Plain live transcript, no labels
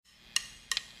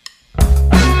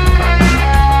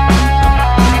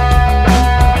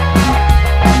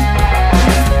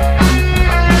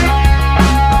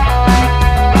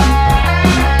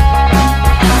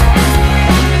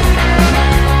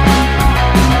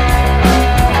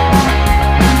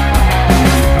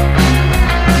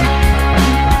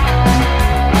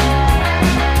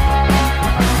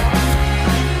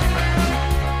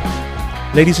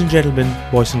Ladies and gentlemen,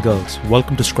 boys and girls,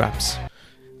 welcome to Scraps.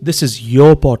 This is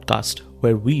your podcast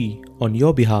where we, on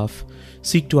your behalf,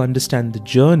 seek to understand the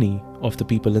journey of the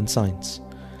people in science.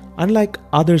 Unlike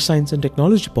other science and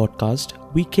technology podcasts,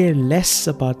 we care less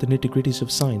about the nitty-gritties of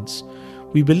science.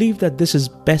 We believe that this is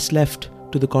best left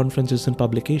to the conferences and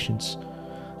publications.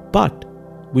 But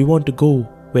we want to go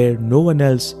where no one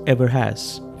else ever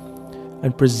has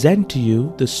and present to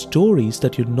you the stories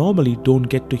that you normally don't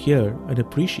get to hear and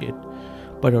appreciate,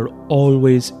 but are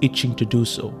always itching to do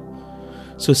so.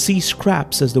 So see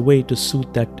Scraps as the way to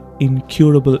soothe that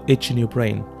incurable itch in your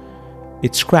brain.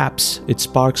 It's Scraps, it's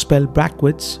Spark spelled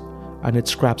backwards, and it's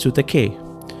Scraps with a K.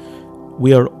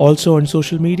 We are also on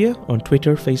social media, on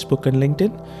Twitter, Facebook, and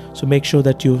LinkedIn, so make sure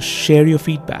that you share your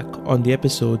feedback on the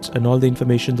episodes and all the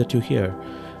information that you hear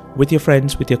with your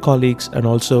friends, with your colleagues, and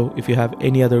also if you have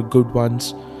any other good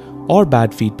ones or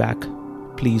bad feedback,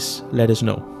 please let us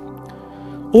know.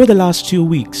 Over the last 2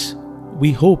 weeks,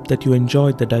 we hope that you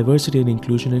enjoyed the diversity and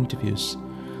inclusion interviews.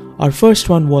 Our first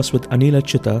one was with Anil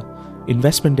Achyuta,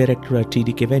 Investment Director at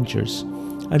TDK Ventures,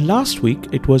 and last week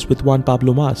it was with Juan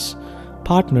Pablo Mas,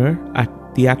 partner at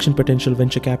the Action Potential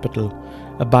Venture Capital,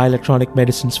 a bioelectronic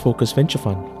medicines focused venture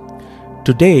fund.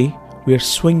 Today, we are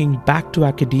swinging back to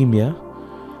academia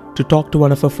to talk to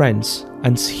one of our friends,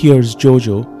 and here's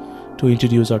Jojo to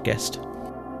introduce our guest.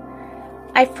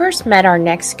 I first met our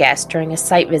next guest during a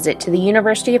site visit to the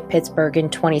University of Pittsburgh in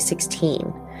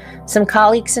 2016. Some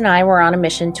colleagues and I were on a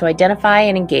mission to identify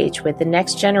and engage with the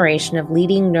next generation of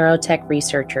leading neurotech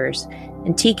researchers,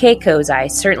 and TK Kozai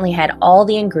certainly had all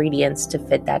the ingredients to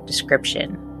fit that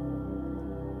description.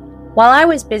 While I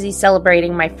was busy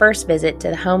celebrating my first visit to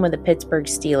the home of the Pittsburgh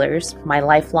Steelers, my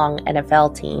lifelong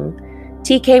NFL team,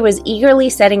 TK was eagerly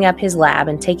setting up his lab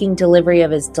and taking delivery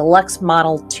of his deluxe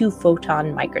model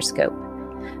 2-photon microscope.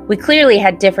 We clearly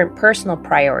had different personal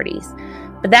priorities,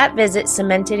 but that visit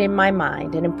cemented in my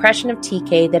mind an impression of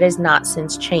TK that has not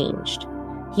since changed.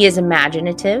 He is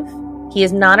imaginative, he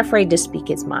is not afraid to speak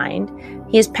his mind,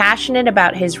 he is passionate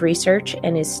about his research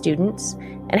and his students,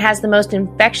 and has the most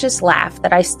infectious laugh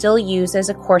that I still use as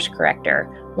a course corrector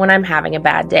when I'm having a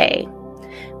bad day.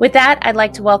 With that, I'd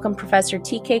like to welcome Professor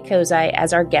TK Kozai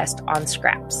as our guest on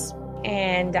Scraps.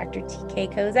 And Dr.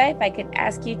 TK Kozai, if I could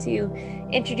ask you to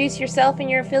introduce yourself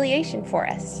and your affiliation for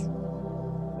us.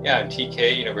 Yeah, I'm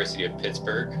TK, University of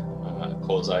Pittsburgh,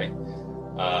 Kozai.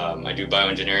 I do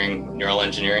bioengineering, neural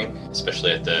engineering,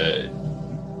 especially at the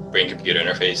brain-computer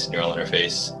interface, neural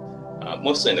interface,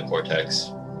 mostly in the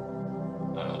cortex.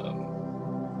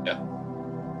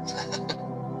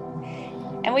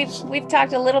 And we've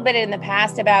talked a little bit in the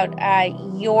past about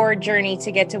your journey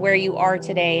to get to where you are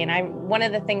today. And one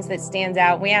of the things that stands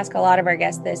out, we ask a lot of our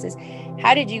guests this, is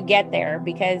how did you get there?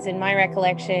 Because in my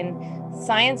recollection,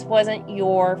 science wasn't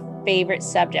your favorite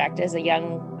subject as a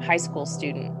young high school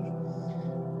student.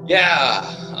 Yeah,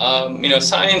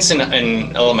 science in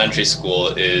elementary school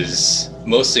is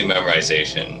mostly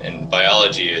memorization, and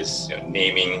biology is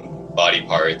naming body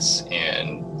parts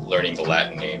and learning the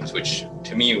Latin names, which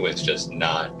to me was just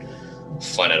not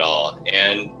fun at all.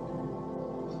 And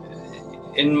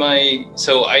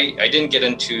I didn't get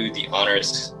into the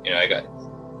honors, I got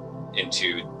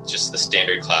into just the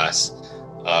standard class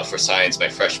for science my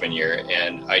freshman year,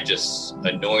 and I just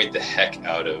annoyed the heck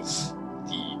out of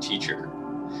the teacher.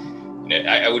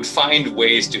 I would find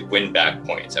ways to win back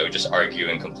points. I would just argue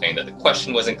and complain that the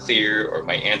question wasn't clear or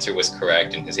my answer was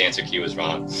correct and his answer key was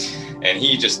wrong. And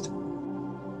he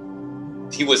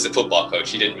was the football coach.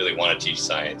 He didn't really want to teach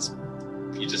science.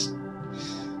 He just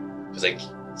was like,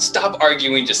 stop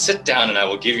arguing, just sit down and I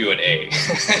will give you an A.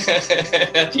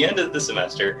 At the end of the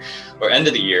semester or end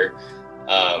of the year,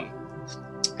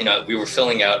 we were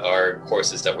filling out our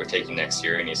courses that we're taking next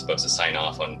year, and he's supposed to sign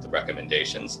off on the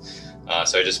recommendations.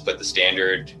 So I just put the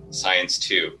standard science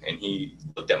 2, and he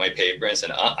looked at my paper and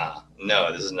said,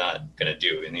 no, this is not going to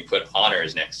do. And he put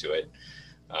honors next to it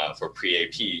for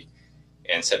pre-AP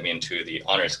and sent me into the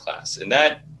honors class. And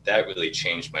that really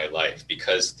changed my life,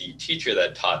 because the teacher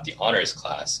that taught the honors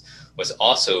class was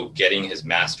also getting his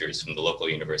master's from the local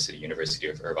university, University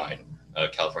of Irvine,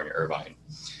 California, Irvine,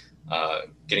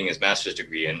 getting his master's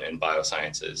degree in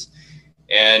biosciences.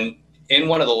 And in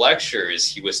one of the lectures,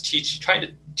 he was trying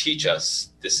to teach us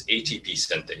this ATP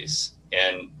synthase.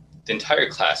 And the entire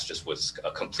class just was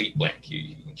a complete blank.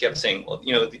 He kept saying, well,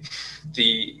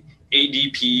 the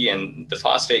ADP and the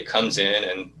phosphate comes in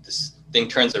and this thing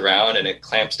turns around and it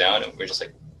clamps down, and we're just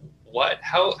like, what?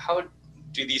 How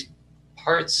do these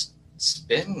parts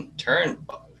spin, turn?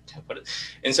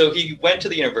 And so he went to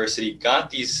the university, got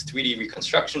these 3D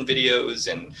reconstruction videos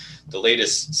and the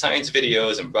latest science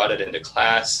videos and brought it into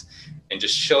class. and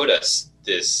just showed us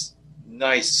this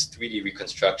nice 3D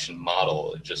reconstruction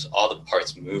model, just all the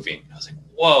parts moving. I was like,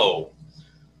 whoa,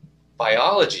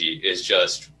 biology is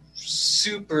just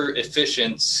super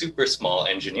efficient, super small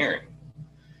engineering.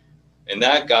 And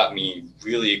that got me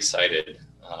really excited,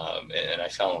 and I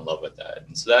fell in love with that.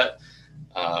 And so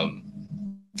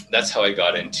that's how I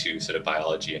got into sort of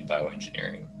biology and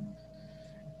bioengineering.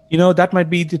 That might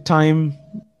be the time.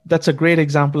 That's a great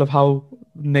example of how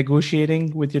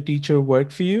negotiating with your teacher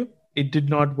worked for you. It did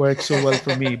not work so well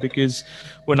for me because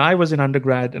when I was in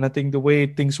undergrad, and I think the way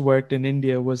things worked in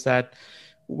India was that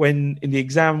when in the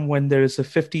exam, when there is a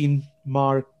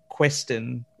 15-mark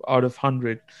question out of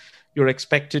 100, you're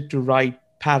expected to write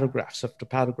paragraphs after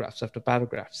paragraphs after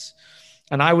paragraphs.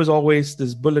 And I was always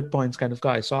this bullet points kind of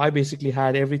guy. So I basically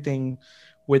had everything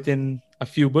within a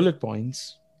few bullet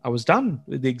points. I was done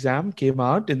with the exam, came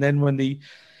out. And then when the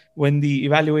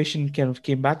evaluation kind of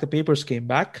came back, the papers came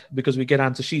back, because we get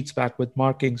answer sheets back with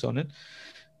markings on it.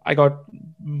 I got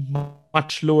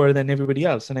much lower than everybody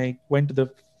else. And I went to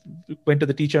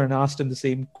the teacher and asked him the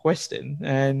same question.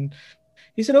 And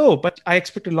he said, "Oh, but I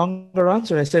expect a longer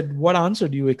answer." I said, "What answer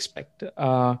do you expect?"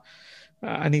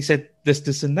 And he said,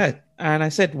 this, and that. And I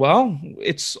said, "Well,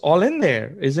 it's all in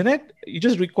there, isn't it? You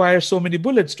just require so many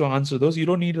bullets to answer those. You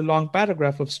don't need a long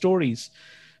paragraph of stories.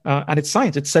 And it's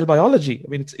science, it's cell biology." I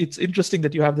mean, it's interesting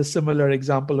that you have the similar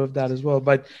example of that as well,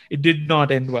 but it did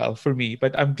not end well for me.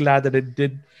 But I'm glad that it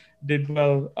did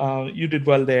well. You did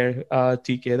well there,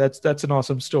 TK. That's an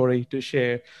awesome story to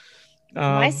share.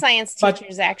 My science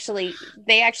teachers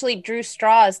actually drew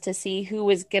straws to see who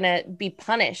was going to be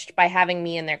punished by having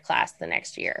me in their class the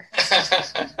next year.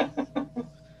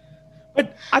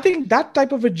 But I think that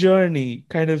type of a journey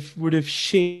kind of would have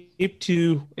shaped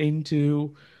you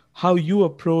into how you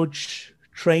approach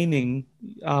training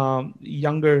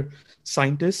younger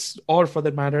scientists, or for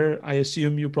that matter, I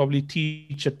assume you probably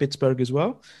teach at Pittsburgh as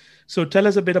well. So tell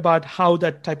us a bit about how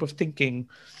that type of thinking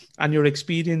and your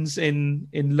experience in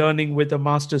learning with a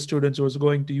master's student who was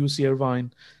going to UC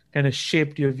Irvine kind of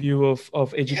shaped your view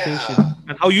of education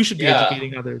and how you should be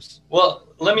educating others. Well,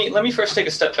 let me first take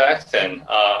a step back then,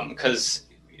 because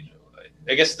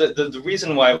I guess the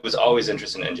reason why I was always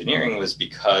interested in engineering was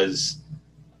because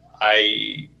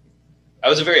I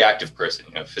was a very active person,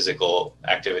 physical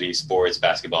activity, sports,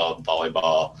 basketball,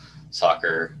 volleyball,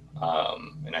 soccer,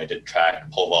 and I did track,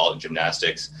 pole vault, and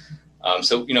gymnastics.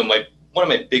 So, one of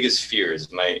my biggest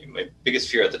fears, my biggest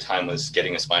fear at the time was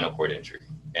getting a spinal cord injury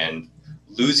and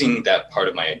losing that part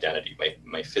of my identity,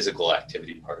 my physical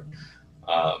activity part.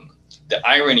 The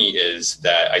irony is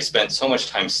that I spent so much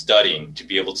time studying to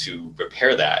be able to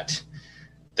repair that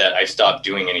I stopped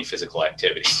doing any physical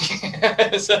activity.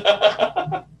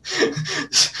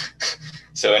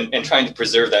 So in trying to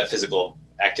preserve that physical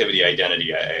activity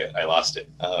identity, I lost it,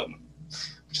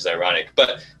 which is ironic.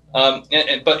 But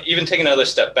even taking another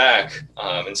step back,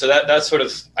 and so that's sort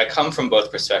of, I come from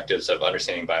both perspectives of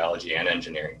understanding biology and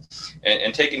engineering,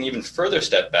 and taking an even further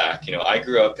step back, I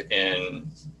grew up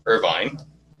in Irvine,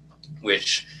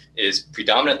 which is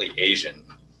predominantly Asian,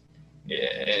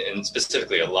 and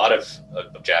specifically a lot of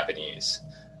Japanese.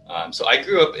 So I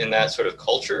grew up in that sort of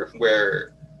culture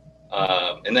where,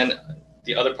 and then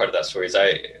the other part of that story is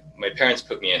my parents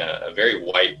put me in a very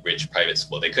white, rich private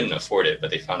school. They couldn't afford it,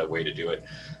 but they found a way to do it.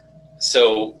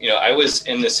 So, I was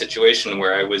in this situation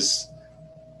where I was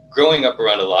growing up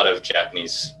around a lot of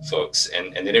Japanese folks,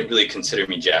 and they didn't really consider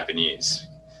me Japanese,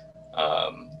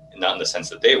 not in the sense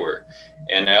that they were.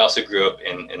 And I also grew up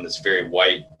in this very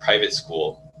white private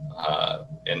school,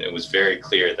 and it was very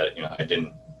clear that, I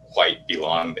didn't quite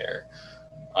belong there.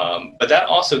 But that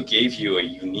also gave you a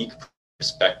unique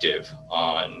perspective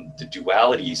on the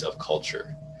dualities of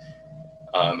culture.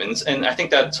 And I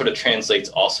think that sort of translates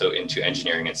also into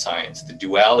engineering and science, the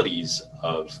dualities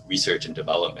of research and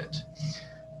development.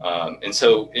 And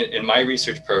so in my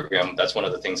research program, that's one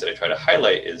of the things that I try to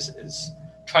highlight is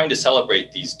trying to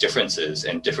celebrate these differences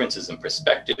and differences in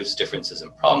perspectives, differences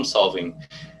in problem solving,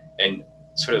 and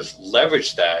sort of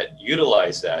leverage that,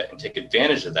 utilize that, and take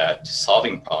advantage of that to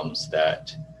solving problems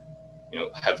that,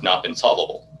 have not been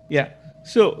solvable. Yeah.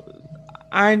 So,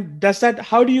 and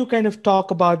how do you kind of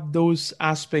talk about those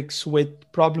aspects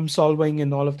with problem solving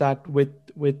and all of that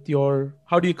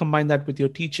how do you combine that with your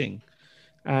teaching?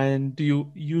 And do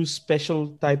you use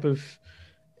special type of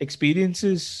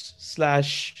experiences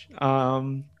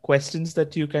 / questions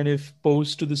that you kind of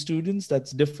pose to the students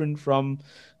that's different from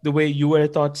the way you were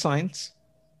taught science?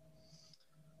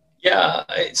 Yeah.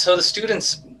 So the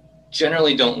students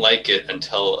generally don't like it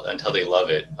until they love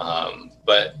it.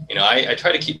 But, I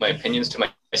try to keep my opinions to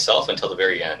myself until the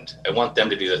very end. I want them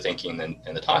to do the thinking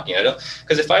and the talking. I don't,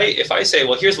 because if I say,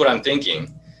 well, here's what I'm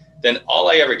thinking, then all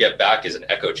I ever get back is an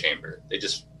echo chamber. They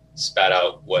just spat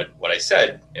out what I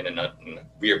said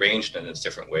rearranged in a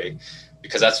different way,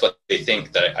 because that's what they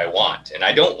think that I want. And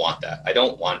I don't want that. I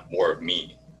don't want more of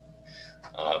me,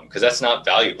 because that's not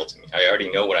valuable to me. I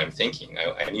already know what I'm thinking.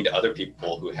 I need other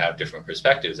people who have different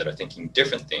perspectives that are thinking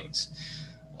different things.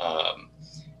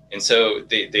 And so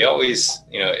they always,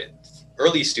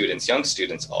 early students, young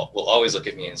students will always look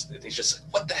at me and they just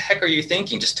like, what the heck are you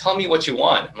thinking? Just tell me what you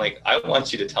want. I'm like, I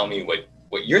want you to tell me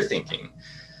what you're thinking.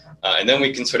 And then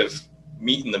we can sort of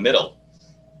meet in the middle.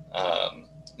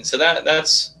 And so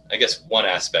that's, I guess, one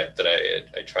aspect that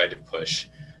I tried to push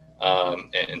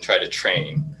and try to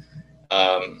train.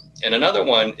 And another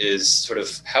one is sort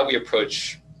of how we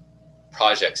approach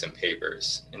projects and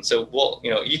papers. And so,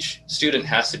 each student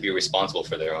has to be responsible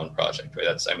for their own project, right?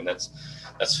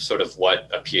 That's sort of what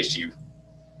a PhD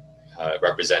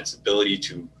represents: ability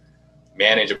to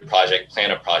manage a project,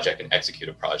 plan a project, and execute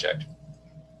a project.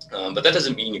 But that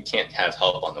doesn't mean you can't have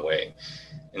help on the way.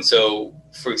 And so,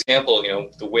 for example,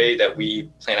 the way that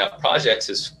we plan out projects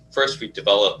is first we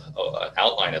develop an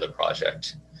outline of the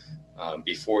project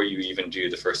before you even do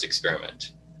the first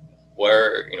experiment.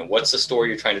 What's the story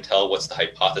you're trying to tell? What's the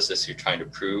hypothesis you're trying to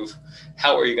prove?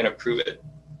 How are you going to prove it?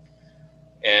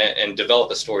 And develop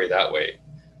a story that way.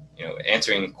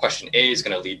 Answering question A is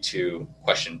going to lead to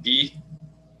question B.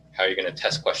 How are you going to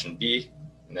test question B?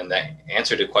 And then that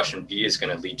answer to question B is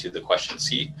going to lead to the question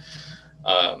C.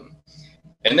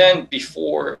 And then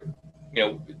before,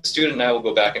 the student and I will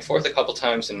go back and forth a couple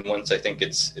times. And once I think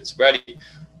it's ready,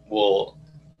 we'll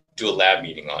do a lab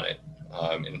meeting on it.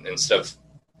 And instead of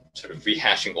sort of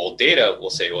rehashing old data, we'll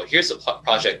say, well, here's a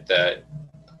project that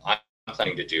I'm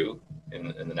planning to do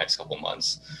in the next couple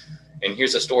months. And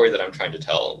here's a story that I'm trying to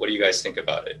tell. What do you guys think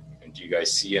about it? And do you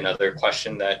guys see another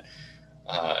question that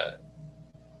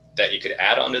you could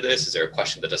add onto this? Is there a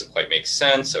question that doesn't quite make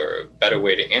sense, or a better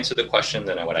way to answer the question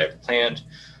than what I've planned?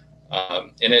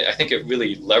 I think it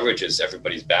really leverages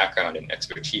everybody's background and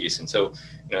expertise. And so,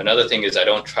 another thing is I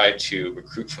don't try to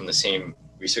recruit from the same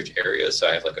research areas. So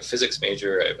I have like a physics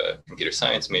major, I have a computer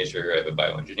science major, I have a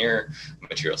bioengineer, a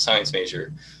material science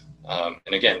major.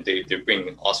 And again, they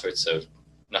bring all sorts of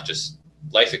not just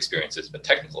life experiences, but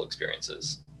technical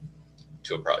experiences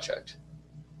to a project.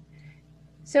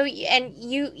 So, and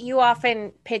you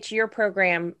often pitch your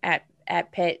program at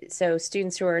Pitt. So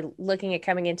students who are looking at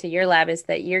coming into your lab is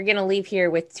that you're going to leave here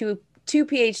with two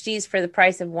PhDs for the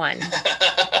price of one.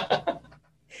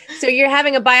 So you're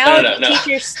having a biology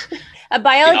teacher, a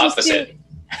biology student.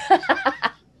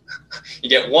 You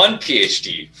get one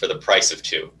PhD for the price of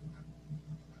two.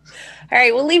 All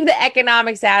right, we'll leave the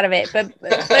economics out of it, but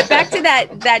back to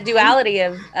that duality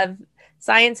of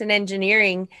science and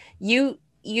engineering.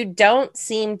 You don't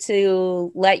seem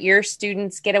to let your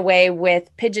students get away with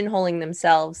pigeonholing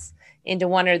themselves into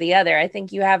one or the other. I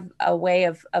think you have a way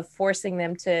of forcing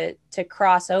them to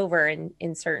cross over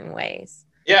in certain ways.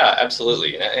 Yeah,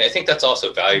 absolutely. And I think that's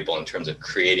also valuable in terms of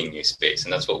creating new space.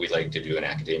 And that's what we like to do in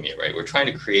academia, right? We're trying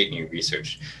to create new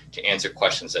research to answer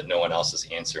questions that no one else is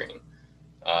answering.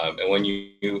 And when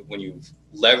you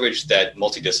leverage that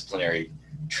multidisciplinary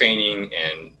training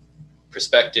and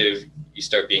perspective, you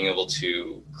start being able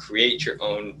to create your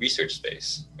own research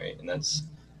space, right? And that's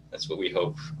what we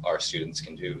hope our students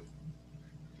can do.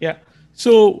 Yeah.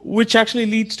 So, which actually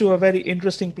leads to a very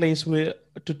interesting place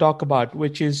to talk about,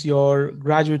 which is your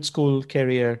graduate school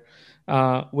career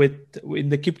in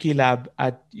the Kipke lab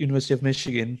at University of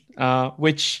Michigan,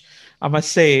 which I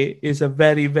must say is a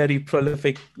very, very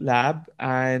prolific lab.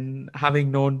 And having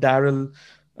known Daryl,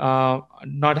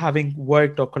 not having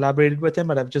worked or collaborated with him,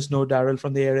 but I've just known Daryl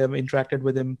from the area. I've interacted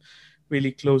with him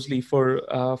really closely for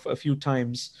a few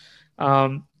times.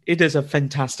 It is a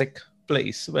fantastic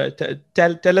place.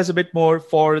 Tell us a bit more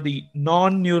for the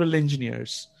non-neural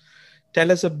engineers.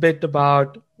 Tell us a bit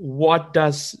about what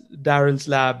does Daryl's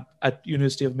lab at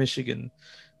University of Michigan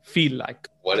feel like?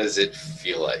 What does it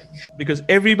feel like? Because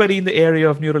everybody in the area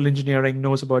of neural engineering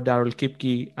knows about Daryl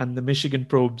Kipke and the Michigan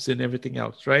probes and everything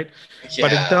else, right? Yeah.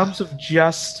 But in terms of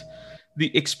just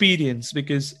the experience,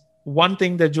 because one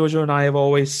thing that Jojo and I have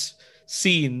always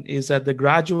seen is that the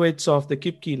graduates of the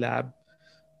Kipke lab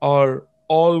are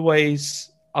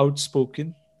always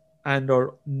outspoken and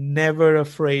are never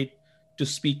afraid to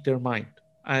speak their mind.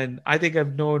 And I think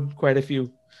I've known quite a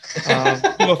few.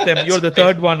 Two of them, you're the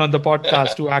third one on the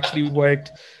podcast who actually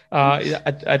worked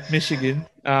at Michigan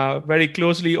very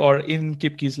closely or in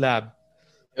Kipke's lab.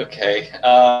 Okay.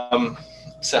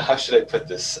 So how should I put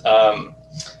this?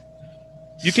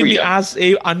 You can be Freedom. as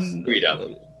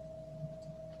Freedom.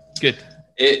 Good.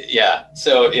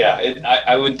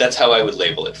 I would. That's how I would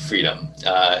label it. Freedom.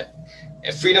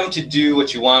 Freedom to do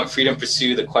what you want. Freedom to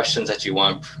pursue the questions that you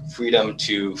want. Freedom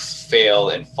to fail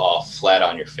and fall flat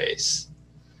on your face.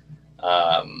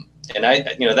 And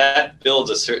that builds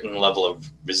a certain level of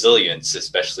resilience,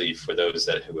 especially for those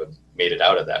who have made it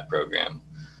out of that program.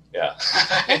 Yeah.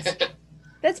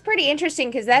 That's pretty interesting,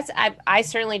 because I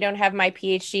certainly don't have my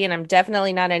PhD, and I'm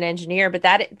definitely not an engineer, but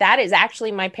that is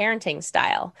actually my parenting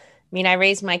style. I mean, I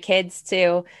raised my kids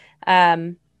to,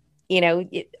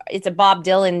 it's a Bob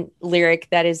Dylan lyric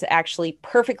that is actually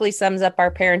perfectly sums up our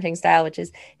parenting style, which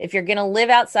is, if you're going to live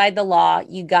outside the law,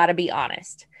 you got to be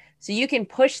honest. So you can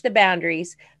push the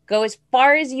boundaries, go as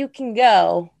far as you can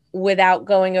go without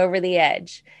going over the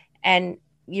edge. And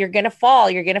you're going to fall,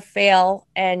 you're going to fail,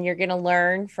 and you're going to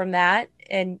learn from that.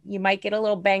 And you might get a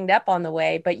little banged up on the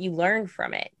way, but you learn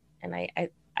from it. And I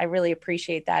really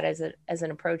appreciate that as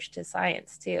an approach to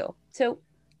science too. So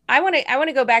I want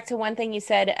to go back to one thing you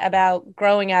said about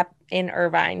growing up in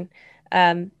Irvine.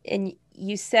 And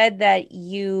you said that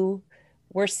you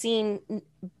were seen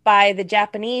by the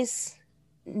Japanese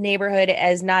neighborhood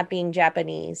as not being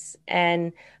Japanese,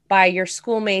 and by your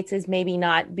schoolmates as maybe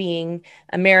not being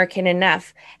American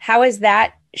enough. How has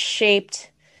that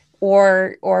shaped,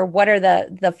 or what are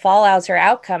the fallouts or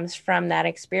outcomes from that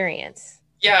experience?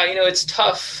 Yeah, it's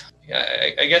tough.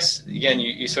 I guess, again,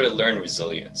 you sort of learn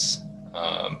resilience,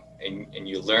 and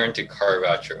you learn to carve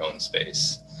out your own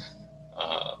space.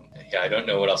 I don't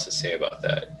know what else to say about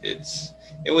that.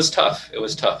 It was tough. It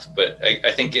was tough, but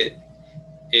I think it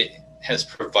has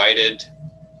provided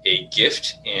a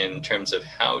gift in terms of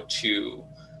how to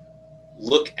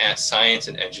look at science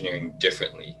and engineering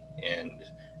differently and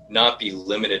not be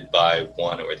limited by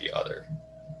one or the other.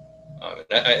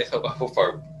 I hope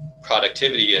our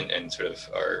productivity and sort of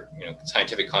our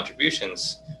scientific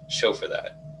contributions show for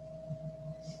that.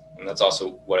 And that's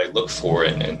also what I look for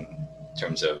in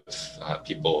terms of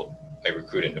people I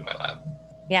recruit into my lab.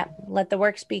 Yeah, let the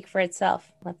work speak for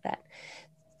itself. Love that.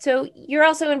 So you're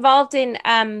also involved in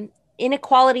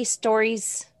inequality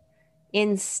stories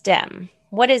in STEM.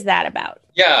 What is that about?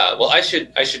 Yeah, well, I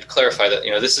should clarify that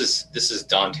this is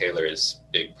Don Taylor's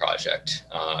big project,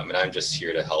 and I'm just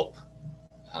here to help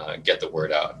get the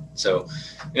word out. So,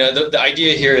 the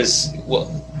idea here is,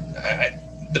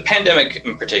 the pandemic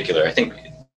in particular, I think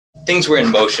things were in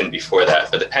motion before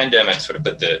that, but the pandemic sort of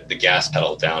put the gas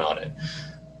pedal down on it.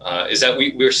 Is that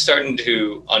we're starting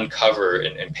to uncover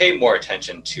and pay more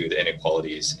attention to the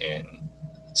inequalities in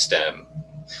STEM,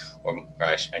 or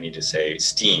I need to say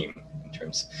STEAM in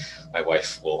terms. My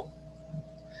wife will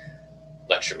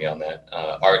lecture me on that.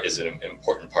 Art is an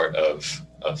important part of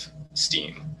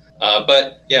STEAM,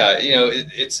 but yeah,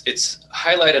 it's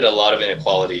highlighted a lot of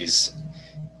inequalities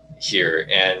here,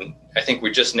 and I think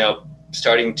we're just now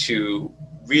starting to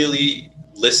really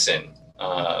listen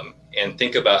and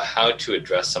think about how to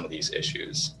address some of these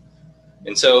issues.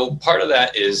 And so part of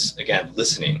that is, again,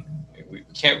 listening. We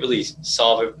can't really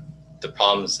solve the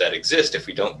problems that exist if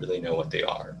we don't really know what they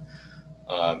are.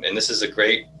 And this is a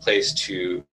great place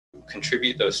to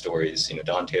contribute those stories.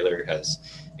 Don Taylor has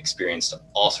experienced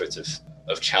all sorts of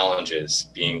challenges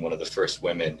being one of the first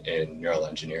women in neural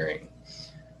engineering.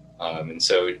 And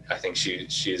so I think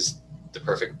she's the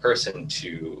perfect person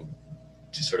to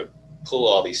sort of pull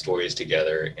all these stories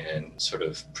together and sort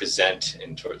of present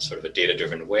in sort of a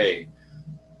data-driven way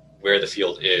where the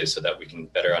field is, so that we can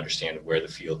better understand where the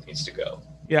field needs to go.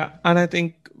 Yeah, and I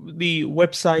think the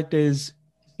website is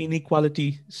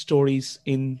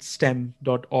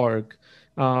inequalitystoriesinstem.org.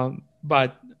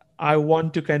 But I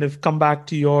want to kind of come back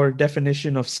to your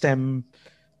definition of STEM.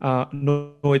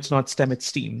 No, it's not STEM, it's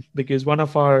STEAM, because one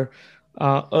of our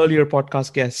earlier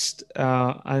podcast guest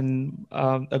and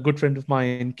a good friend of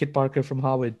mine, Kit Parker from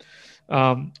Harvard,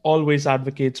 always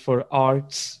advocates for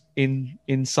arts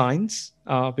in science,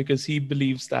 because he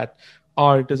believes that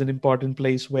art is an important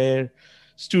place where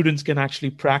students can actually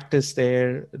practice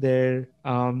their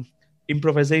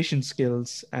improvisation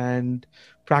skills and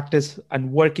practice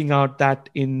and working out that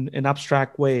in an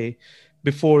abstract way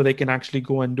before they can actually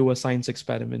go and do a science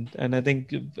experiment. And I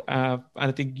think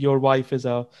your wife is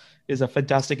a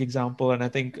fantastic example, and I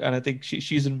think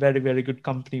she's in very, very good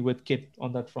company with Kit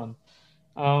on that front.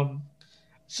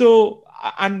 So,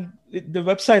 and the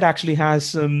website actually has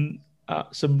some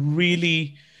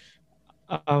really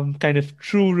kind of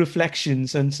true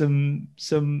reflections and some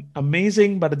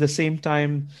amazing, but at the same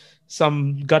time,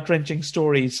 some gut-wrenching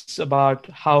stories about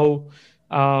how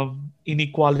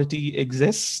inequality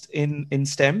exists in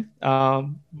STEM,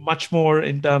 much more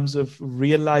in terms of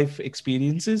real-life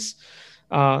experiences.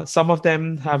 Some of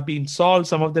them have been solved,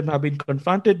 some of them have been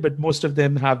confronted, but most of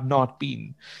them have not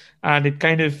been. And it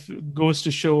kind of goes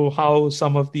to show how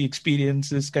some of the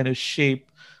experiences kind of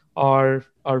shape our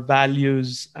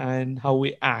values and how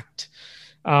we act.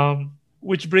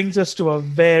 Which brings us to a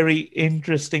very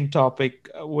interesting topic,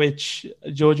 which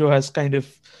Jojo has kind of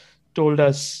told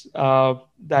us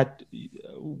that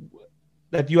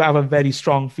you have a very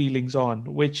strong feelings on,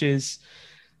 which is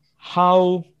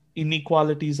how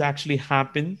inequalities actually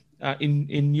happen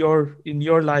in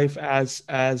your life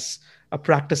as a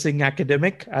practicing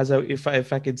academic,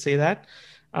 if I can say that,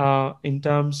 in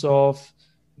terms of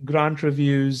grant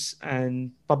reviews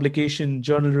and publication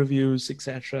journal reviews,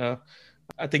 etc.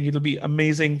 I think it'll be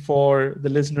amazing for the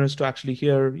listeners to actually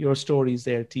hear your stories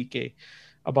there, TK,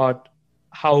 about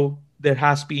how there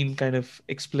has been kind of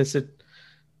explicit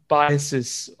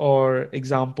biases or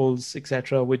examples,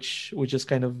 etc., which has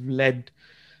kind of led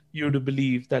you to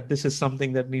believe that this is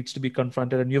something that needs to be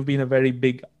confronted, and you've been a very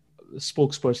big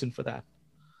spokesperson for that.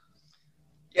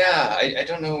 Yeah, I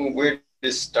don't know where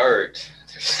to start.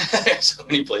 There's so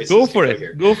many places. Go for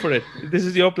it. Go for it. This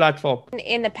is your platform.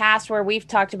 In the past, where we've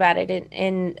talked about it,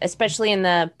 in especially in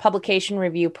the publication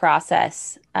review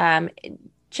process,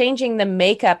 changing the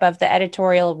makeup of the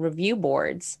editorial review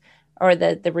boards or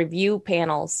the review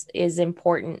panels is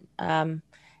important. And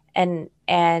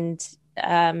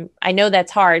I know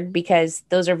that's hard because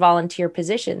those are volunteer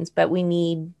positions, but we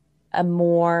need a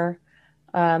more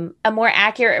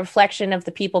accurate reflection of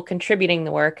the people contributing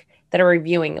the work that are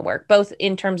reviewing the work, both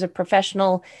in terms of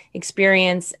professional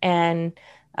experience and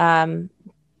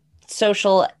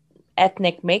social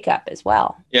ethnic makeup as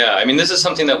well. Yeah, I mean, this is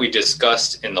something that we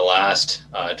discussed in the last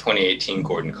 2018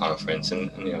 Gordon Conference, and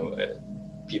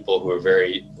people who are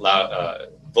very loud,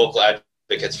 vocal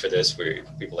advocates for this were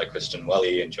people like Kristen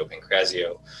Welly and Joe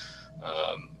Pancrazio.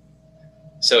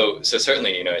 So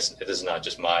certainly, this is not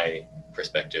just my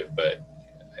perspective, but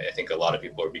I think a lot of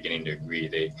people are beginning to agree.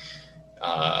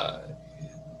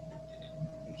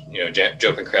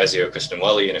 Joe Pancrazio, Kristen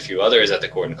Welly, and a few others at the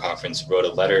Gordon Conference wrote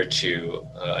a letter to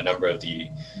a number of the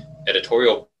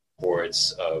editorial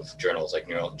boards of journals like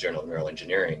Journal of Neural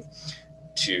Engineering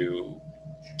to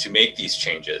make these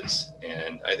changes.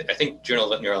 And I think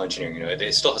Journal of Neural Engineering,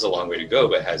 it still has a long way to go,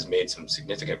 but has made some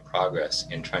significant progress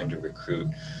in trying to recruit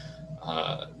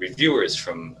reviewers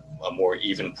from a more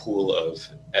even pool of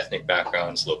ethnic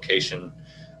backgrounds, location,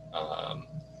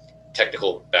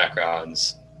 technical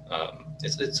backgrounds.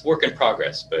 It's work in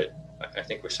progress, but I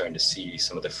think we're starting to see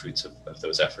some of the fruits of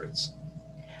those efforts.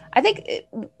 I think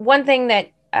one thing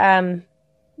that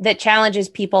that challenges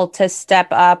people to step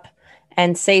up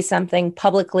and say something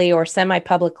publicly or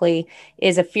semi-publicly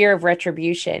is a fear of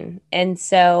retribution. And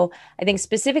so I think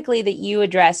specifically that you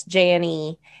addressed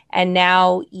JNE, and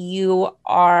now you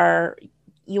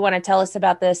want to tell us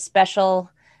about the special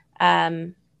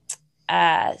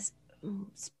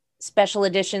special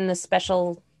edition, the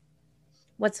special,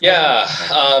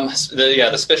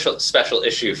 the special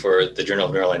issue for the Journal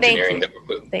of Neural Engineering that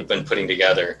we've been putting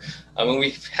together.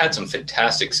 We've had some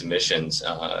fantastic submissions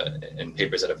and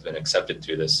papers that have been accepted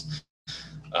through this.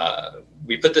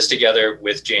 We put this together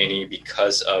with JNE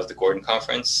because of the Gordon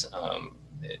Conference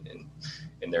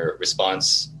in their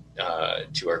response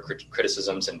to our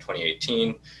criticisms in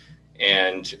 2018,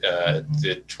 and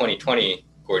the 2020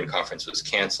 Gordon Conference was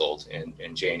canceled, and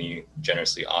JNE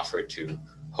generously offered to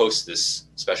host this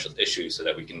special issue so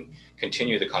that we can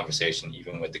continue the conversation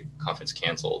even with the conference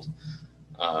canceled.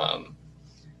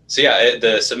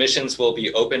 The submissions will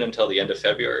be open until the end of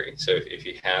February. So if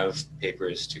you have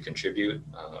papers to contribute,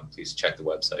 please check the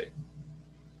website.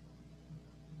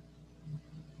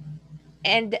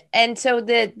 And so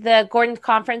the Gordon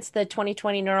Conference, the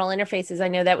 2020 Neural Interfaces, I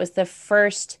know that was the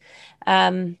first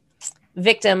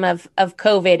victim of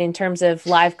COVID in terms of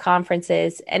live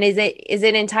conferences. And is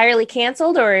it entirely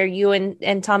canceled, or are you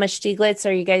and Thomas Stieglitz,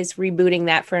 are you guys rebooting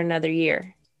that for another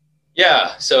year?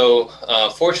 Yeah, so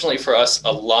fortunately for us,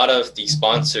 a lot of the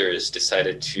sponsors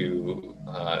decided to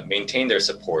maintain their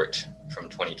support from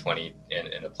 2020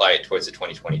 and apply it towards the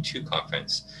 2022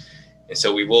 conference. And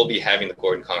so we will be having the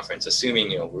Gordon Conference,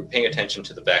 assuming, we're paying attention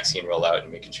to the vaccine rollout and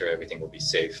making sure everything will be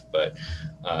safe. But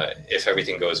if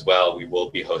everything goes well, we will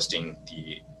be hosting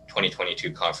the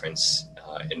 2022 conference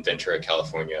in Ventura,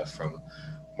 California from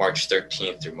March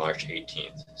 13th through March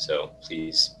 18th. So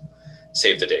please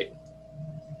save the date.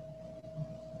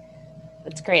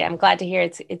 That's great. I'm glad to hear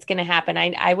it's going to happen.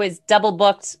 I was double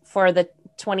booked for the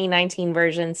 2019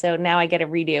 version, so now I get a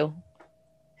redo.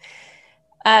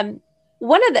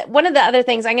 One of the other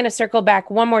things, I'm going to circle back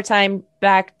one more time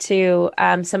back to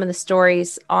some of the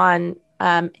stories on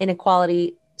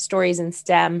inequality stories in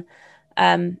STEM,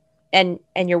 and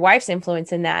your wife's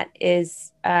influence in that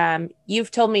is,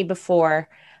 you've told me before,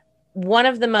 one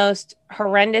of the most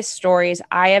horrendous stories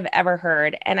I have ever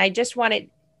heard. And I just wanted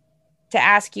to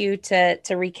ask you to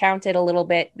recount it a little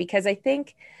bit, because I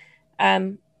think a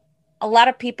lot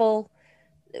of people,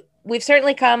 we've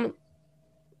certainly come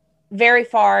very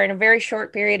far in a very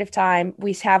short period of time.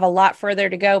 We have a lot further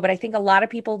to go, but I think a lot of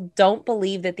people don't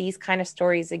believe that these kind of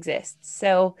stories exist.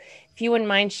 So if you wouldn't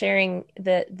mind sharing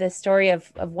the story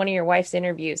of one of your wife's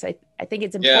interviews, I think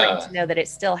it's important to know that it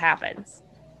still happens.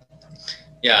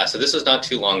 Yeah, so this was not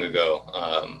too long ago.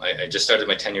 I just started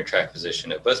my tenure track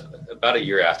position. It was about a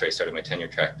year after I started my tenure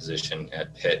track position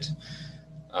at Pitt.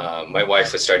 My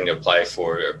wife was starting to apply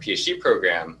for a PhD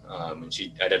program, and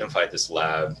she identified this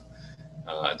lab.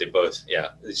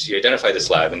 She identified this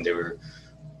lab, and they were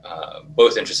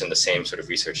both interested in the same sort of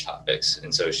research topics.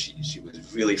 And so she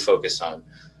was really focused on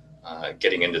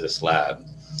getting into this lab.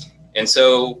 And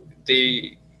so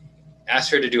they asked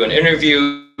her to do an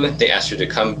interview. They asked her to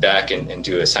come back and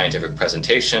do a scientific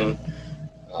presentation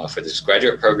for this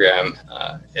graduate program.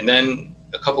 And then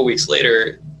a couple weeks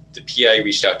later, the PI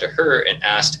reached out to her and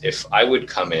asked if I would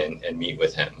come in and meet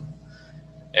with him.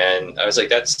 And I was like,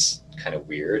 that's kind of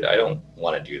weird. I don't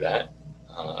want to do that.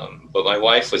 But my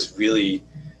wife was really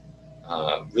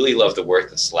loved the work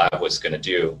this lab was going to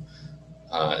do.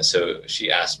 So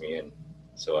she asked me, and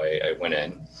so I went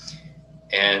in,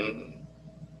 and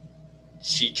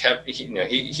she kept,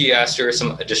 he asked her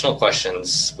some additional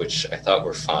questions, which I thought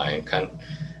were fine, kind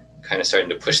of starting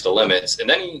to push the limits. And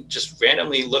then he just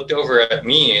randomly looked over at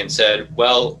me and said,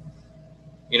 well,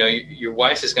 your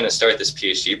wife is going to start this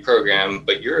PhD program,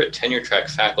 but you're a tenure track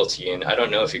faculty, and I don't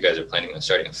know if you guys are planning on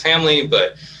starting a family,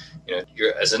 but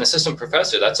you're, as an assistant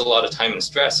professor, that's a lot of time and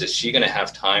stress. Is she going to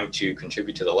have time to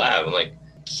contribute to the lab? I'm like,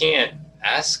 can't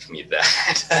ask me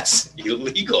that. That's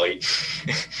illegal.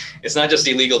 It's not just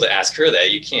illegal to ask her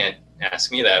that. You can't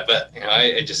ask me that. But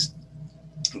I just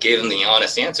gave him the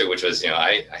honest answer, which was,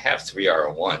 I have 3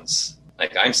 R1s.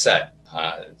 Like, I'm set.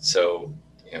 So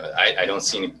I don't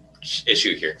see any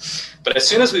issue here. But as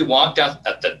soon as we walked out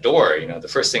at the door, the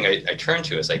first thing I turned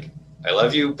to is like, I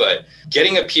love you, but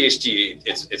getting a PhD,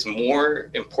 it's more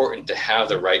important to have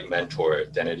the right mentor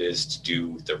than it is to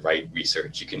do the right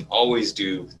research. You can always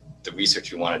do the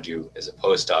research you want to do as a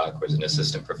postdoc or as an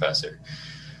assistant professor,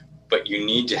 but you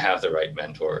need to have the right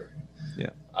mentor. Yeah.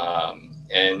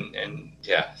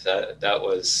 That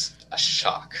was a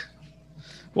shock.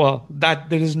 Well, that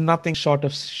there is nothing short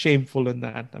of shameful in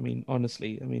that. I mean,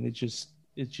 honestly,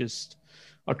 it's just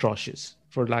atrocious,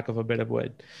 for lack of a better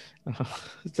word.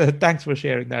 So thanks for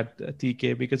sharing that,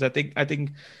 TK, because I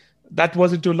think that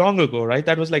wasn't too long ago, right?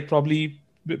 That was like probably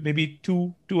maybe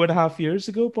 2.5 years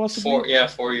ago, possibly. 4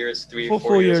 years, 4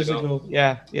 years ago.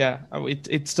 Yeah.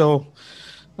 It still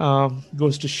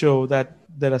goes to show that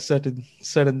there are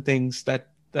certain things that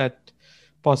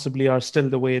possibly are still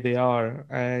the way they are,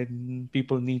 and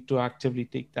people need to actively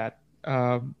take that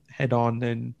head on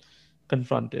and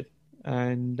confront it,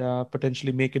 and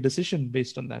potentially make a decision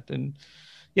based on that. And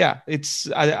yeah,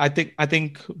 I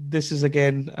think this is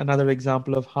again another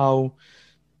example of how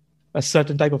a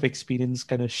certain type of experience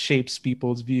kind of shapes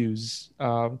people's views,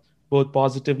 both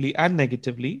positively and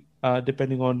negatively,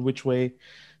 depending on which way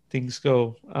things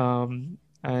go.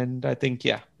 And I think,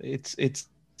 it's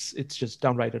just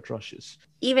downright atrocious.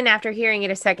 Even after hearing it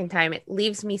a second time, it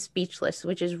leaves me speechless,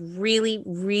 which is really,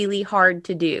 really hard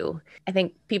to do. I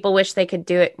think people wish they could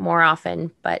do it more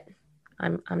often, but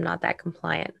I'm not that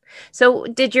compliant. So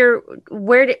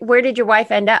where did your wife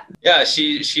end up? Yeah,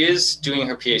 she is doing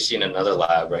her PhD in another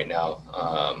lab right now,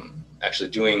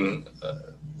 actually doing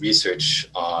research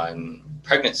on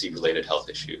pregnancy-related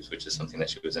health issues, which is something that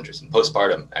she was interested in,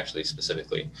 postpartum actually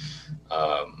specifically,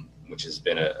 which has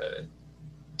been a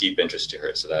deep interest to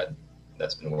her. So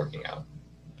that's been working out.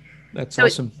 That's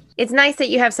awesome. It's nice that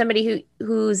you have somebody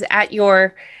who's at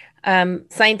your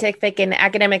scientific and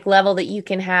academic level that you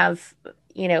can have,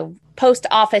 post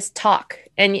office talk,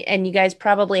 and you guys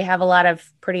probably have a lot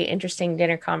of pretty interesting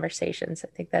dinner conversations. I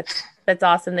think that's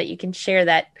awesome that you can share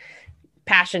that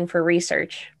passion for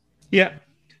research. Yeah.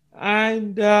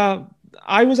 And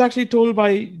I was actually told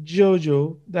by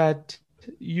Jojo that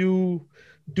you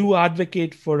do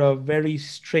advocate for a very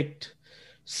strict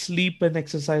sleep and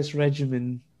exercise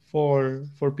regimen for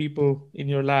people in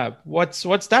your lab. What's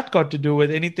that got to do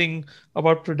with anything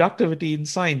about productivity in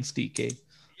science, TK?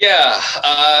 Yeah,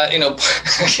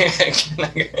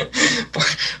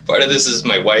 part of this is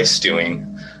my wife's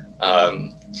doing.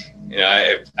 I've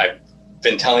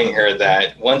been telling her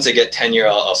that once I get tenure,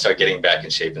 I'll start getting back in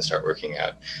shape and start working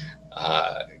out.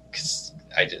 Because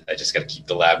I just got to keep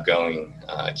the lab going,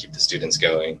 keep the students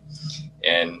going.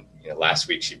 And last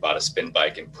week she bought a spin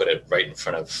bike and put it right in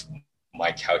front of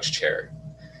my couch chair,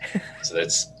 so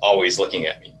that's always looking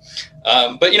at me.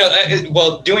 But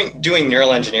doing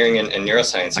neural engineering and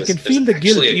neuroscience, I can feel the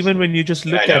guilt even when you just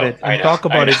look at it and talk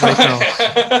about it right now.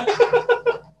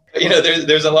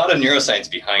 There's a lot of neuroscience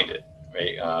behind it,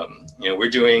 right?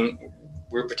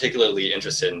 We're particularly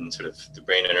interested in sort of the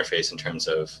brain interface in terms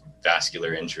of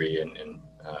vascular injury and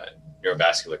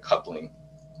neurovascular coupling.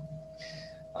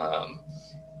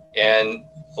 And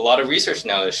a lot of research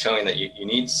now is showing that you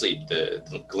need sleep. The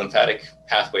lymphatic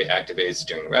pathway activates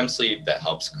during REM sleep. That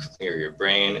helps clear your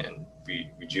brain and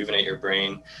rejuvenate your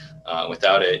brain.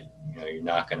 Without it, you're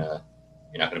not gonna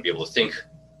be able to think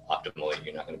optimally.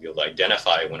 You're not going to be able to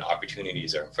identify when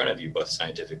opportunities are in front of you, both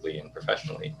scientifically and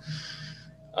professionally.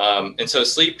 And so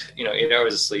sleep, 8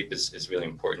 hours of sleep is really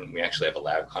important. We actually have a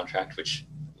lab contract which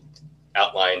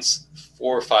outlines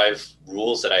 4 or 5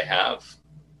 rules that I have.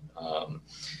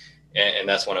 And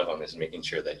that's one of them, is making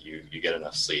sure that you get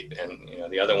enough sleep. And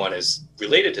the other one is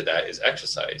related to that, is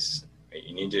exercise. Right?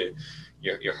 You need to,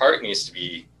 your heart needs to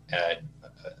be at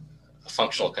a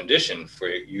functional condition for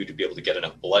you to be able to get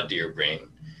enough blood to your brain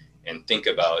and think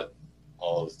about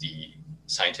all of the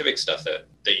scientific stuff that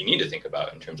you need to think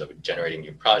about in terms of generating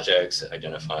new projects,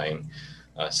 identifying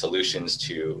solutions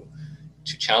to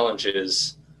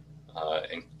challenges,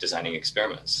 and designing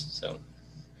experiments.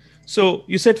 So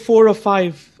you said 4 or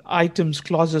 5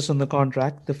 clauses on the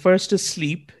contract. The first is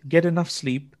sleep, get enough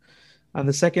sleep. And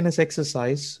the second is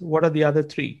exercise. What are the other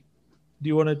 3? Do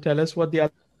you want to tell us what the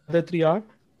other 3 are?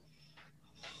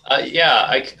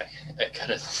 I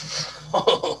kind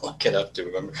of look it up to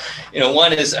remember.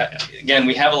 One is, again,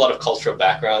 we have a lot of cultural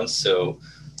backgrounds. So,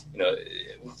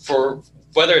 for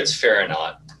whether it's fair or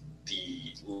not,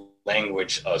 the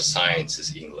language of science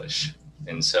is English.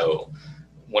 And so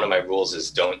one of my rules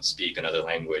is don't speak another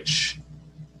language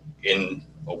in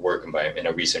a work environment, in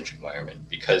a research environment,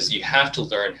 because you have to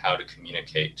learn how to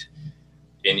communicate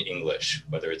in English,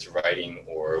 whether it's writing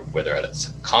or whether it's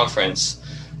a conference,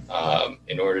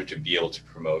 in order to be able to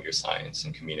promote your science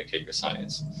and communicate your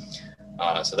science.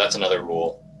 So that's another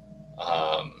rule.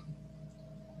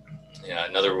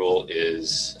 Another rule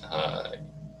is,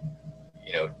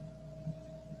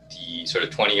 the sort of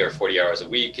 20 or 40 hours a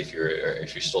week. If you're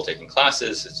still taking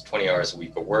classes, it's 20 hours a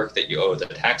week of work that you owe the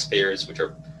taxpayers, which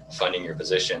are funding your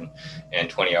position, and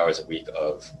 20 hours a week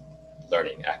of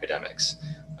learning academics.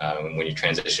 When you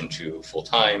transition to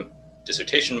full-time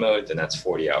dissertation mode, then that's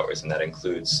 40 hours, and that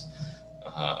includes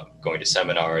going to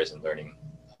seminars and learning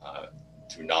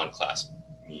through non-class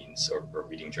means or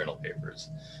reading journal papers.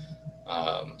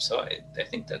 So I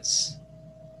think that's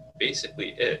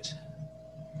basically it.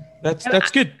 That's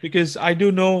good, because I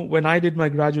do know when I did my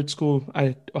graduate school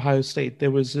at Ohio State, there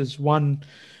was this one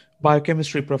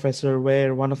biochemistry professor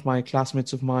where one of my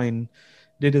classmates of mine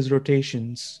did his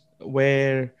rotations,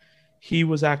 where he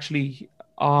was actually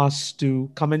asked to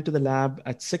come into the lab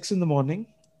at 6 a.m.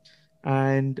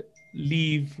 and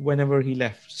leave whenever he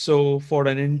left. So for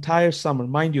an entire summer,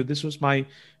 mind you, this was my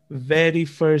very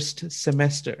first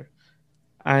semester.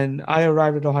 And I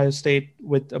arrived at Ohio State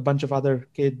with a bunch of other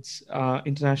kids,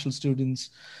 international students,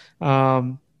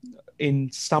 in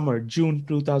summer, June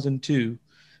 2002.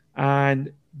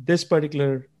 And this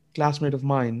particular classmate of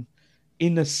mine,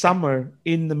 in the summer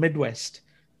in the Midwest,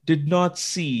 did not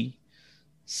see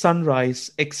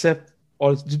sunrise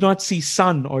did not see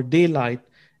sun or daylight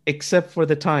except for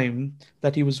the time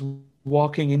that he was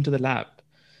walking into the lab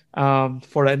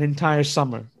for an entire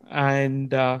summer.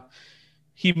 And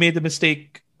he made the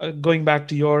mistake, going back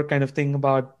to your kind of thing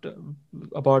about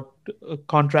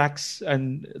contracts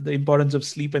and the importance of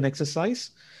sleep and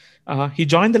exercise. He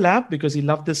joined the lab because he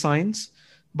loved the science,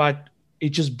 but it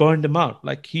just burned him out.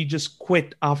 Like, he just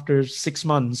quit after 6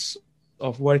 months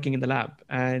of working in the lab.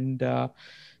 And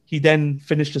he then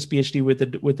finished his PhD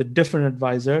with a different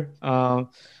advisor.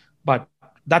 But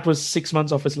that was 6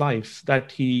 months of his life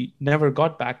that he never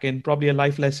got back, and probably a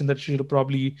life lesson that he should have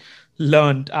probably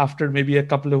learned after maybe a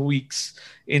couple of weeks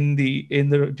during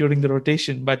the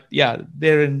rotation. But yeah,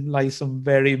 therein lies some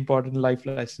very important life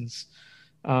lessons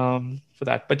for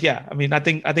that. But yeah, I mean, I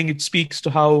think it speaks to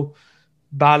how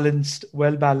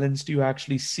well balanced you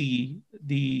actually see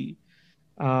the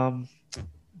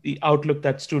outlook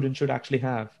that students should actually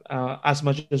have, as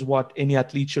much as what any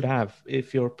athlete should have.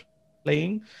 If you're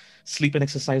playing, sleep and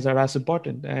exercise are as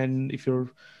important. And if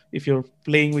you're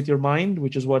playing with your mind,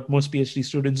 which is what most PhD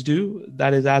students do,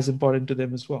 that is as important to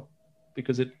them as well,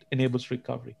 because it enables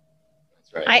recovery.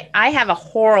 That's right. I have a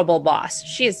horrible boss.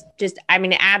 She is just,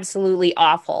 absolutely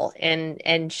awful.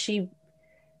 And she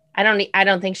I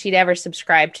don't think she'd ever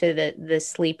subscribe to the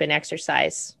sleep and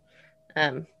exercise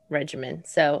regimen.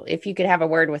 So if you could have a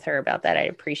word with her about that, I'd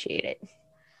appreciate it.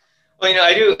 Well,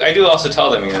 I do also tell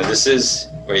them, this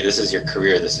is your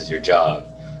career, this is your job.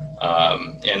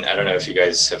 And I don't know if you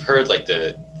guys have heard like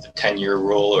the 10-year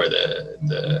rule or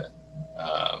the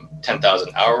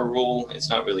 10,000 hour rule. It's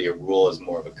not really a rule, it's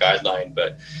more of a guideline,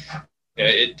 but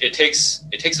it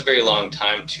takes a very long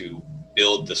time to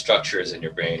build the structures in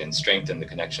your brain and strengthen the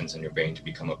connections in your brain to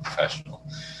become a professional.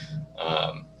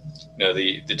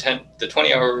 The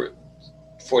 20 hour,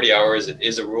 40 hours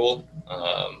is a rule,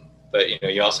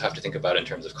 but you also have to think about it in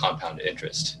terms of compound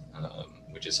interest,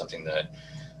 which is something that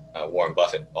Warren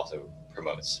Buffett also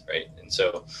promotes, right? And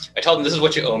so I tell them, this is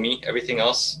what you owe me. Everything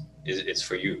else is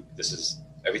for you. This is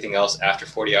everything else after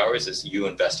 40 hours is you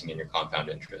investing in your compound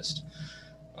interest.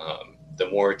 The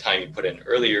more time you put in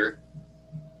earlier,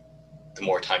 the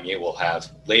more time you will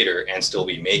have later and still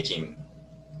be making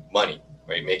money,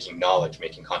 right? Making knowledge,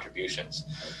 making contributions.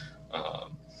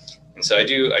 And so I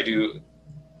do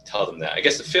tell them that. I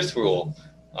guess the fifth rule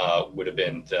would have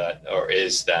been that, or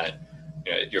is that,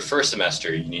 your first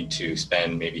semester, you need to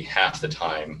spend maybe half the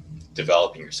time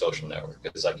developing your social network.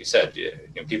 Because like you said,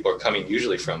 people are coming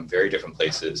usually from very different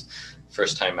places,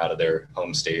 first time out of their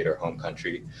home state or home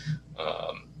country,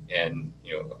 and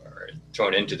are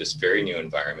thrown into this very new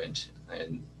environment,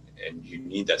 and you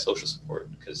need that social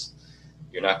support because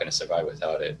you're not going to survive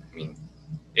without it. I mean,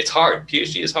 it's hard.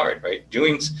 PhD is hard, right?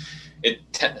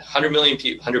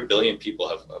 100 billion people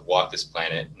have walked this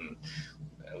planet, and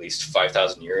at least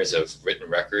 5,000 years of written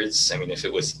records. I mean, if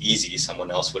it was easy,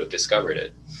 someone else would have discovered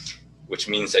it, which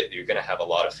means that you're going to have a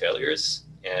lot of failures,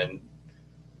 and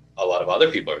a lot of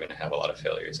other people are going to have a lot of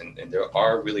failures. And there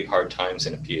are really hard times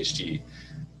in a PhD,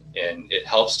 and it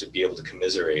helps to be able to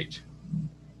commiserate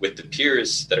with the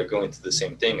peers that are going through the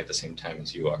same thing at the same time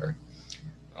as you are.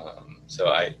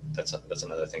 So that's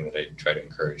another thing that I try to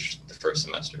encourage the first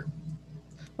semester.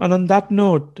 And on that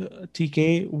note,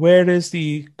 TK, where is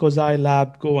the Kozai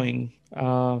Lab going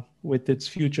with its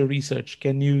future research?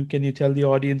 Can you tell the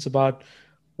audience about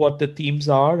what the themes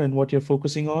are and what you're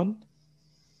focusing on?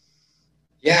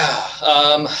 Yeah.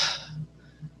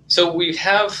 So we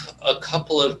have a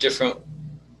couple of different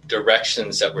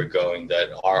directions that we're going that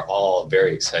are all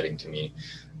very exciting to me.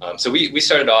 So we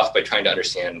started off by trying to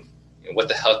understand what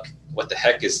the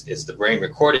heck is the brain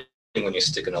recording when you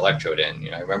stick an electrode in.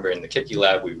 I remember in the Kipke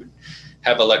lab, we would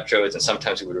have electrodes, and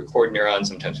sometimes we would record neurons,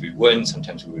 sometimes we wouldn't,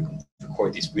 sometimes we would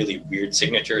record these really weird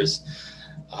signatures.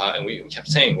 And we kept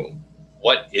saying, well,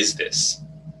 what is this?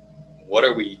 What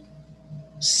are we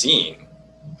seeing?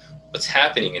 What's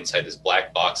happening inside this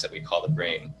black box that we call the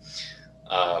brain?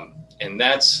 And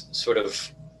that's sort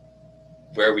of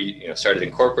where we started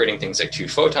incorporating things like 2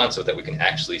 photons so that we can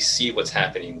actually see what's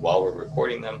happening while we're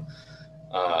recording them.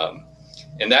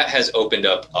 And that has opened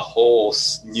up a whole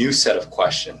new set of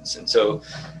questions. And so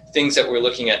things that we're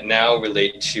looking at now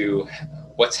relate to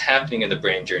what's happening in the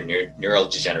brain during neural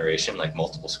degeneration, like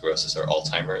multiple sclerosis or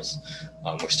Alzheimer's.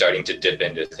 We're starting to dip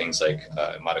into things like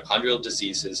mitochondrial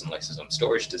diseases and lysosome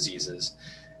storage diseases.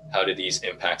 How do these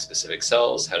impact specific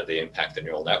cells? How do they impact the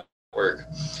neural network?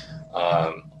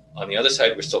 On the other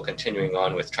side, we're still continuing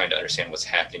on with trying to understand what's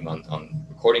happening on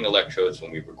recording electrodes. When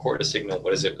we record a signal,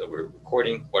 what is it that we're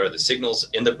recording? What are the signals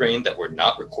in the brain that we're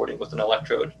not recording with an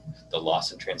electrode? The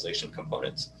loss and translation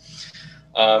components.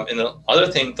 And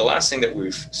the last thing that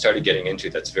we've started getting into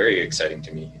that's very exciting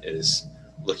to me is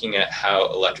looking at how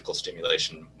electrical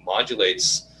stimulation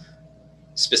modulates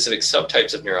specific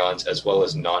subtypes of neurons as well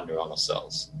as non-neuronal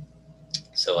cells.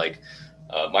 So like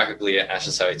microglia,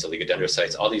 astrocytes,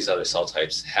 oligodendrocytes, all these other cell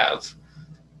types have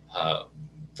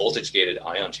voltage-gated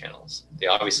ion channels. They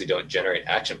obviously don't generate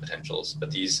action potentials, but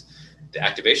the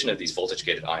activation of these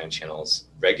voltage-gated ion channels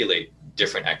regulate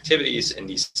different activities in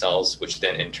these cells, which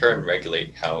then in turn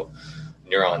regulate how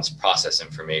neurons process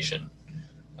information.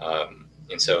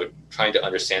 And so trying to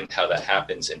understand how that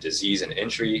happens in disease and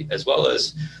injury, as well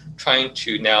as trying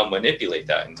to now manipulate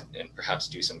that and perhaps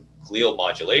do some glial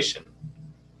modulation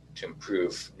to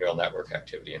improve neural network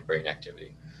activity and brain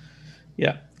activity.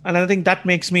 Yeah. And I think that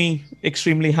makes me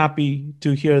extremely happy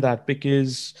to hear that,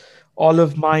 because all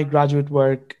of my graduate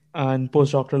work and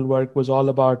postdoctoral work was all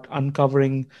about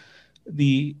uncovering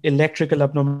the electrical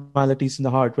abnormalities in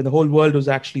the heart, when the whole world was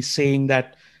actually saying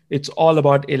that it's all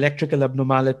about electrical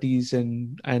abnormalities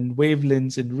and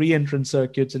wavelengths and reentrant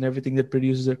circuits and everything that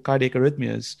produces cardiac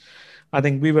arrhythmias. I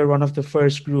think we were one of the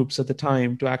first groups at the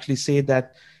time to actually say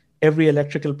that every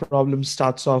electrical problem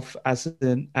starts off as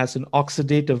an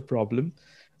oxidative problem,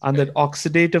 and that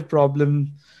oxidative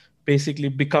problem basically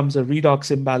becomes a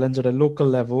redox imbalance at a local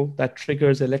level that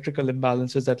triggers electrical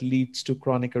imbalances that leads to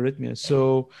chronic arrhythmias.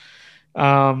 So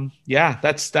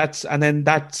that's and then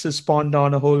that's spawned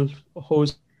on a whole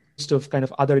host of kind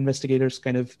of other investigators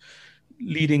kind of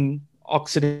leading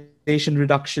oxidation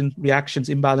reduction reactions,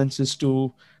 imbalances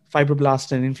to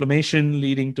fibroblast and inflammation,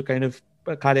 leading to kind of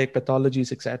cardiac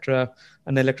pathologies, etc.,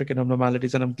 and electric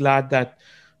abnormalities. And I'm glad that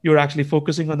you're actually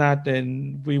focusing on that,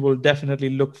 and we will definitely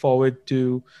look forward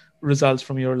to results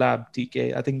from your lab,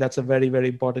 TK. I think that's a very, very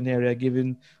important area,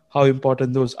 given how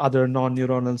important those other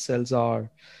non-neuronal cells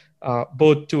are,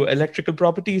 both to electrical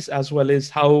properties as well as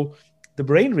how the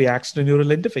brain reacts to neural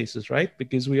interfaces, right?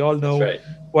 Because we all know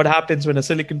what happens when a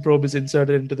silicon probe is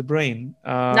inserted into the brain.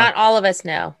 Not all of us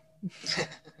know.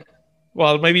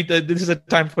 Well, maybe this is a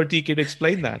time for TK to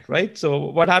explain that, right? So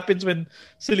what happens when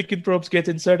silicon probes get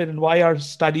inserted, and why are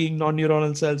studying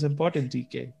non-neuronal cells important,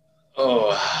 TK?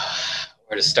 Oh,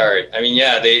 where to start? I mean,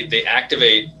 yeah, they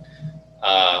activate,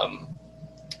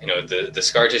 the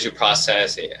scar tissue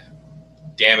process. They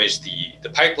damage the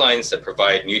pipelines that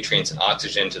provide nutrients and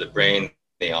oxygen to the brain.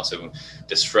 They also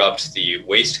disrupt the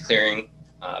waste clearing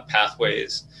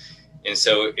pathways. And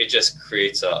so it just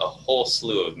creates a whole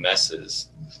slew of messes.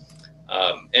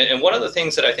 And one of the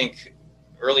things that I think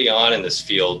early on in this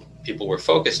field, people were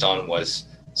focused on was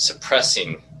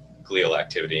suppressing glial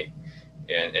activity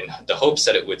and the hopes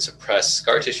that it would suppress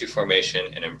scar tissue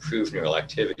formation and improve neural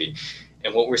activity.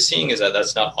 And what we're seeing is that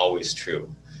that's not always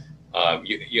true.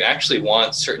 You actually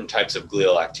want certain types of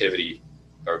glial activity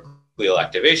or glial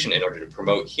activation in order to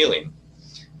promote healing.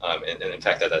 And in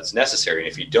fact, that's necessary.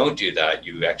 And if you don't do that,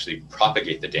 you actually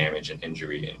propagate the damage and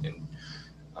injury and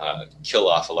kill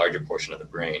off a larger portion of the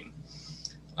brain.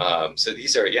 So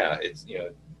these are, it's,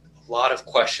 a lot of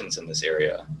questions in this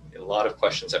area, a lot of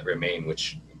questions that remain,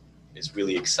 which is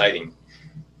really exciting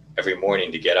every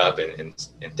morning to get up and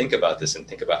think about this and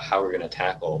think about how we're going to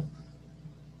tackle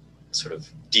sort of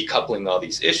decoupling all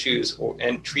these issues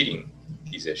and treating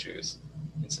these issues.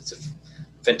 It's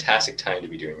a fantastic time to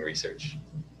be doing research.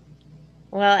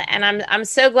 Well, and I'm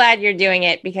so glad you're doing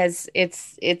it, because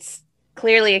it's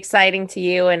clearly exciting to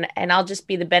you, and I'll just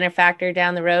be the benefactor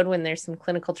down the road when there's some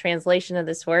clinical translation of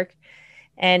this work.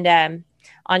 And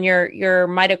on your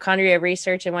mitochondria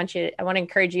research, I want to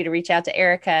encourage you to reach out to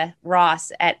Erica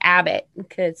Ross at Abbott,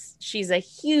 because she's a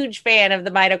huge fan of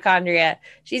the mitochondria.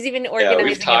 She's even organizing. Yeah,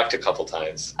 we've talked a couple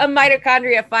times. A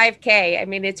mitochondria 5K. I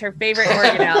mean, it's her favorite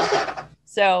organelle.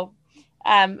 So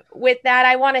with that,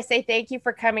 I want to say thank you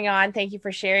for coming on. Thank you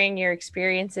for sharing your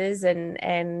experiences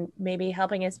and maybe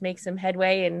helping us make some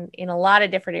headway in a lot of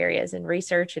different areas in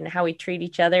research and how we treat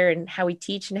each other and how we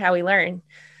teach and how we learn.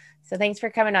 So thanks for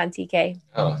coming on, TK.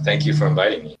 Oh, thank you for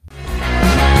inviting me.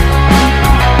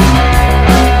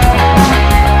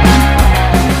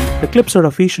 The clips are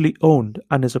officially owned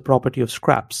and is a property of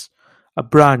Scraps, a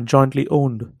brand jointly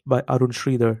owned by Arun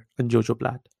Sridhar and Jojo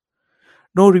Platt.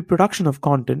 No reproduction of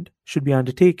content should be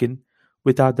undertaken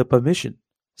without the permission.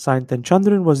 Sayanthan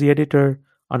Chandran was the editor,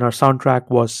 and our soundtrack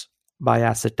was by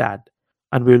Acetad.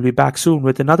 And we'll be back soon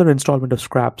with another installment of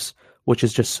Scraps, which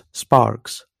is just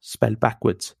Sparks, spelled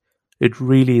backwards. It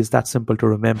really is that simple to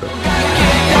remember.